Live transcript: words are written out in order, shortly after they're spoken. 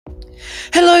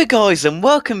Hello guys and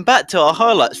welcome back to our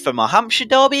highlights from our Hampshire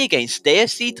derby against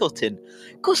AFC Totton.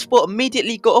 Gosport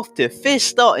immediately got off to a fierce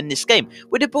start in this game,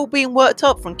 with the ball being worked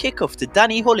up from kickoff to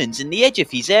Danny Hollins in the edge of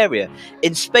his area.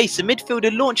 In space, the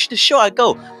midfielder launched a shot at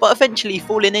goal, but eventually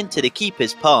falling into the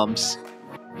keeper's palms.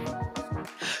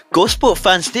 Gosport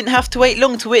fans didn't have to wait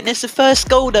long to witness the first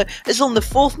goal though, as on the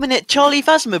 4th minute Charlie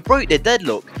Vasmer broke the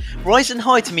deadlock. Rising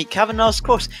high to meet Kavanagh's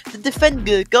cross, the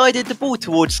defender guided the ball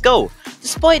towards goal.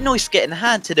 Despite Noyce getting a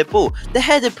hand to the ball, the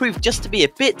header proved just to be a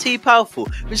bit too powerful,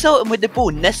 resulting with the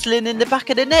ball nestling in the back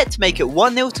of the net to make it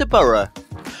 1-0 to Borough.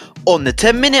 On the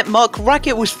 10-minute mark,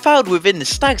 Raggett was fouled within the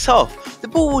Stags' half. The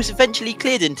ball was eventually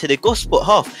cleared into the Gosport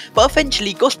half, but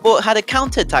eventually Gosport had a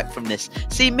counter-attack from this,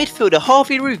 seeing midfielder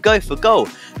Harvey Roux go for goal,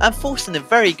 and forcing a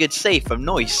very good save from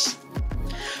Noyce.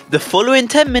 The following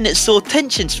 10 minutes saw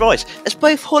tensions rise, as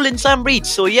both Hollins and Reed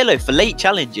saw yellow for late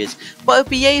challenges, but it would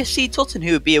be AFC Totton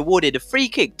who would be awarded a free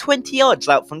kick 20 yards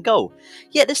out from goal.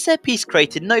 Yet the set piece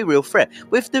created no real threat,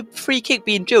 with the free kick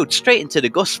being drilled straight into the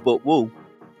Gosport wall.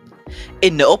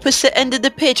 In the opposite end of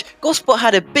the pitch, Gosport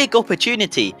had a big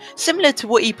opportunity. Similar to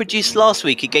what he produced last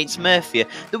week against Murphy,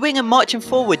 the winger marching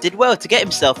forward did well to get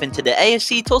himself into the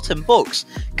AFC Totton box.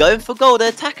 Going for goal, the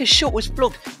attacker's shot was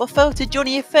blocked but fell to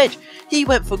Johnny Afedge. He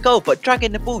went for goal but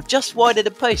dragging the ball just wide of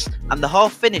the post, and the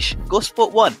half finish,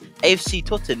 Gosport 1, AFC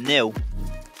Totton 0.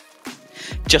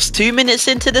 Just 2 minutes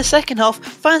into the second half,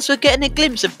 fans were getting a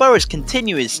glimpse of Borough's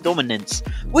continuous dominance.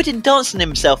 Wooden dancing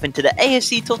himself into the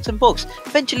AFC Totton box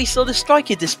eventually saw the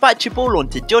striker dispatch a ball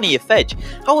onto Johnny Afedge.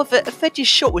 However, Afedge's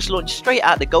shot was launched straight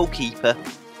at the goalkeeper.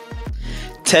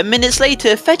 10 minutes later,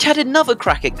 Afedge had another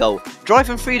crack at goal.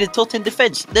 Driving through the Totton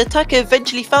defence, the attacker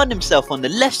eventually found himself on the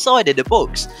left side of the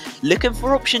box. Looking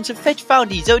for options, Afedge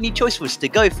found his only choice was to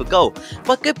go for goal,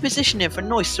 but good positioning for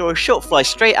Noyce saw a shot fly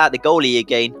straight at the goalie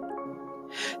again.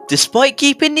 Despite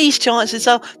keeping these chances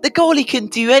out, the goalie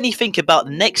couldn't do anything about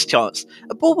the next chance.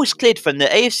 A ball was cleared from the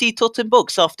AFC Totton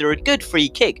box after a good free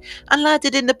kick and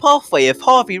landed in the pathway of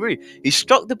Harvey Roux, who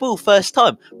struck the ball first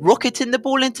time, rocketing the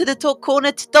ball into the top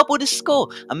corner to double the score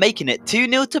and making it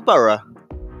 2-0 to Borough.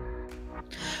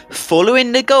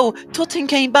 Following the goal, Totton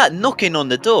came back knocking on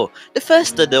the door, the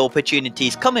first of the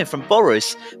opportunities coming from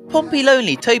Borough's. Pompey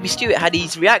lonely Toby Stewart had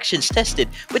his reactions tested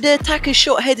with the attacker's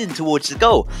shot heading towards the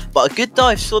goal, but a good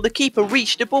dive saw the keeper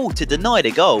reach the ball to deny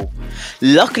the goal.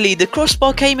 Luckily, the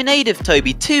crossbar came in aid of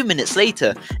Toby 2 minutes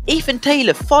later. Ethan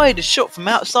Taylor fired a shot from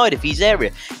outside of his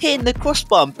area, hitting the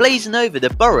crossbar and blazing over the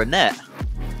Borough net.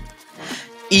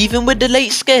 Even with the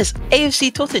late scares,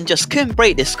 AFC Totton just couldn't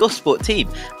break this Gosport team,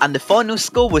 and the final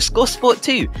score was Gosport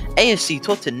 2, AFC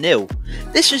Totton 0.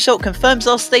 This result confirms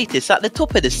our status at the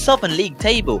top of the Southern League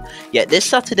table, yet this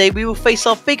Saturday we will face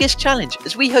our biggest challenge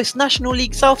as we host National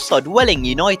League Southside Welling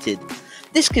United.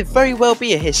 This could very well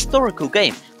be a historical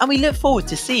game, and we look forward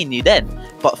to seeing you then.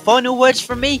 But final words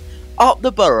from me, up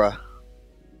the Borough.